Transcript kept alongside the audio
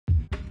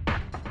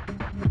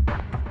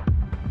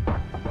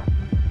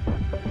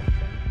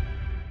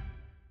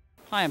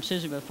Hi, I'm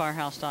Susie with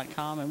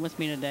Firehouse.com, and with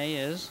me today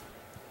is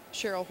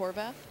Cheryl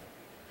Horvath.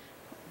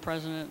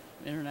 President,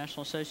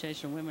 International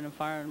Association of Women in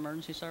Fire and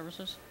Emergency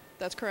Services.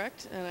 That's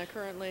correct, and I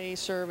currently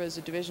serve as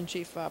a Division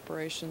Chief of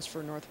Operations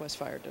for Northwest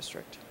Fire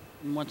District.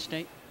 In what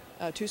state?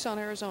 Tucson,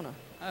 Arizona.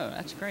 Oh,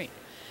 that's great.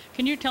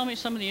 Can you tell me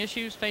some of the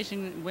issues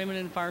facing women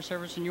in fire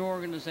service in your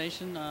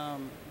organization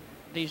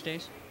these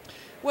days?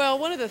 Well,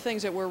 one of the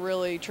things that we're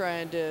really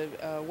trying to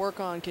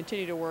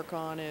continue to work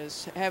on,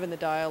 is having the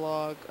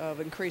dialogue of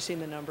increasing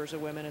the numbers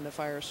of women in the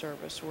fire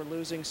service. We're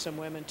losing some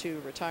women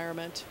to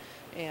retirement,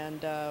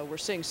 and we're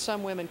seeing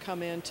some women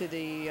come into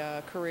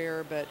the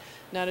career, but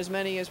not as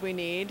many as we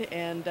need.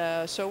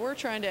 And so we're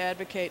trying to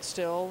advocate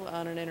still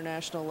on an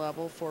international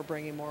level for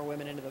bringing more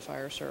women into the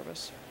fire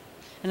service.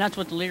 And that's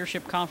what the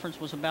leadership conference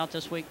was about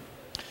this week?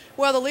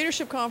 Well, the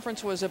leadership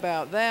conference was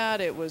about that.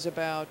 It was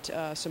about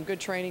some good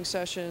training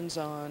sessions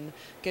on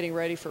getting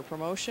ready for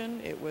promotion.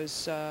 It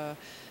was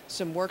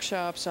some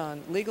workshops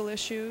on legal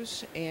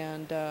issues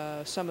and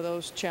some of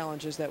those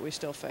challenges that we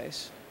still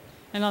face.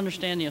 And I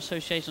understand the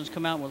association's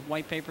come out with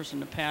white papers in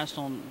the past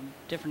on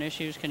different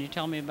issues. Can you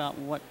tell me about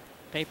what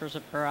papers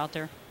are out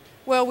there?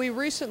 Well, we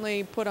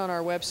recently put on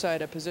our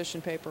website a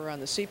position paper on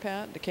the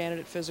CPAT, the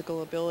Candidate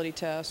Physical Ability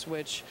Test,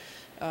 which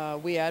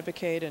we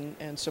advocate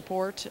and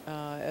support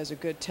as a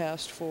good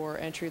test for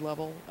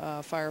entry-level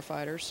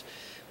firefighters.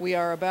 We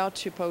are about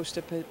to post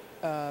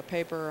a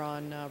paper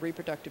on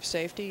reproductive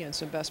safety and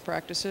some best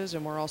practices,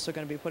 and we're also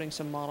going to be putting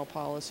some model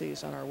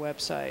policies on our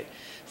website.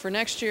 For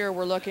next year,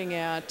 we're looking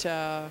at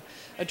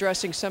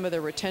addressing some of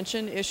the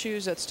retention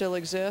issues that still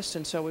exist,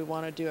 and so we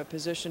want to do a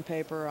position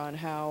paper on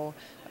how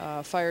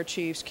fire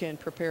chiefs can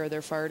prepare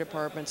their fire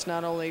departments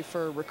not only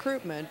for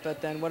recruitment,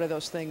 but then what are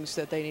those things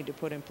that they need to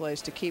put in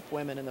place to keep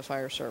women in the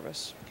fire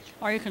service.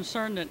 Are you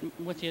concerned that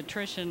with the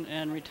attrition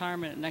and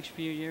retirement in the next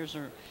few years,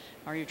 or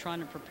are you trying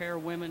to prepare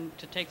women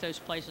to take those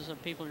places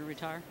of people who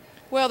retire?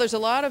 Well, there's a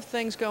lot of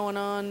things going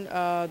on.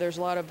 There's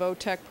a lot of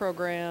VOTEC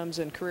programs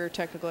and career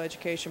technical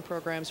education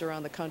programs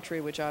around the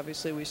country, which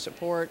obviously we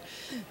support.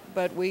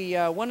 But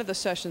one of the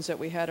sessions that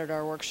we had at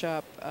our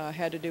workshop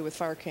had to do with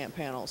fire camp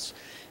panels.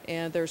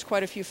 And there's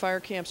quite a few fire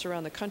camps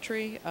around the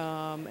country,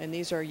 and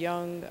these are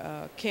young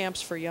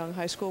camps for young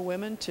high school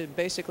women to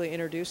basically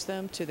introduce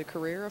them to the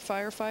career of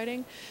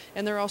firefighting.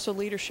 And there are also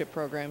leadership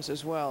programs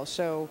as well.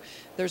 So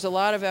there's a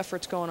lot of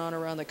efforts going on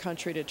around the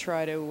country to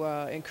try to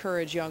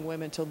encourage young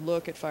women to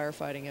look at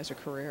firefighting as a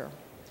career.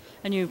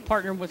 And you've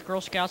partnered with Girl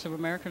Scouts of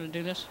America to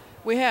do this?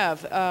 We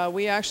have.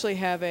 We actually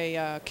have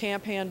a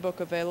camp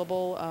handbook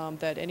available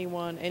that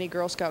any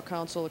Girl Scout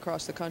council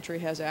across the country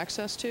has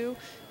access to.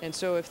 And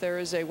so if there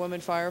is a woman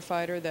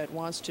firefighter that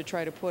wants to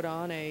try to put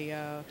on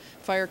a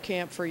fire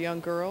camp for young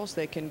girls,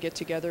 they can get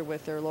together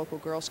with their local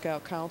Girl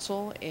Scout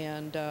council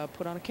and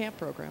put on a camp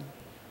program.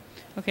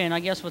 Okay, and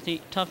I guess with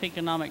the tough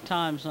economic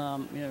times,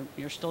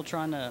 you're still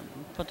trying to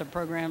put the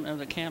program of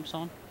the camps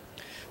on?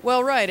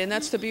 Well, right, and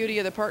that's the beauty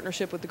of the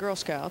partnership with the Girl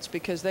Scouts,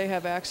 because they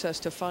have access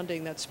to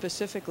funding that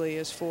specifically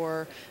is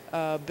for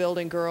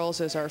building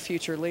girls as our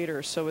future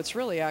leaders. So it's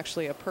really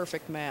actually a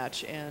perfect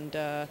match, and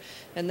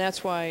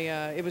that's why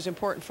it was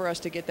important for us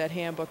to get that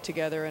handbook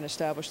together and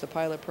establish the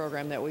pilot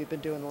program that we've been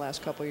doing the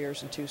last couple of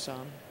years in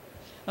Tucson.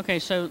 Okay,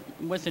 so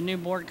with the new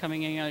board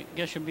coming in, I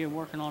guess you'll be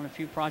working on a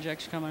few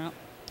projects coming up?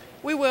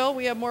 We will.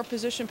 We have more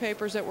position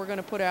papers that we're going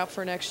to put out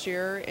for next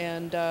year,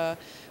 and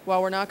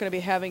while we're not going to be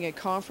having a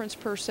conference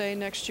per se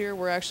next year,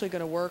 we're actually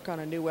going to work on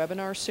a new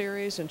webinar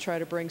series and try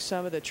to bring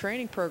some of the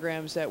training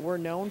programs that we're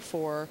known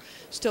for,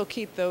 still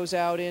keep those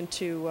out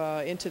into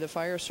the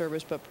fire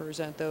service, but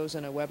present those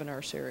in a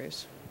webinar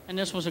series. And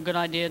this was a good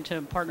idea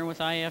to partner with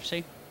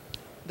IAFC?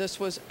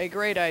 This was a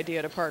great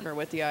idea to partner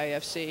with the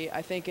IFC.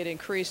 I think it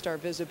increased our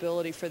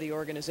visibility for the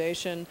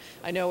organization.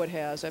 I know it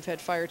has. I've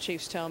had fire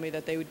chiefs tell me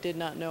that they did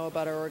not know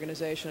about our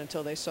organization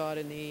until they saw it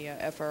in the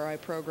FRI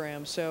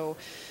program. So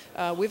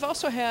we've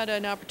also had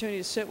an opportunity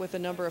to sit with a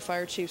number of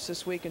fire chiefs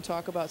this week and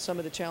talk about some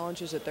of the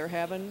challenges that they're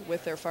having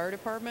with their fire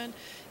department,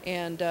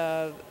 and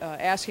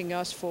asking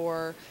us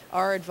for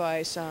our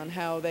advice on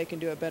how they can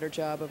do a better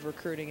job of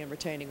recruiting and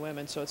retaining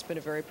women. So it's been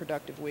a very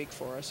productive week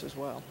for us as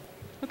well.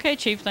 Okay,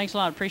 Chief, thanks a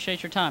lot.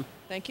 Appreciate your time.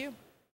 Thank you.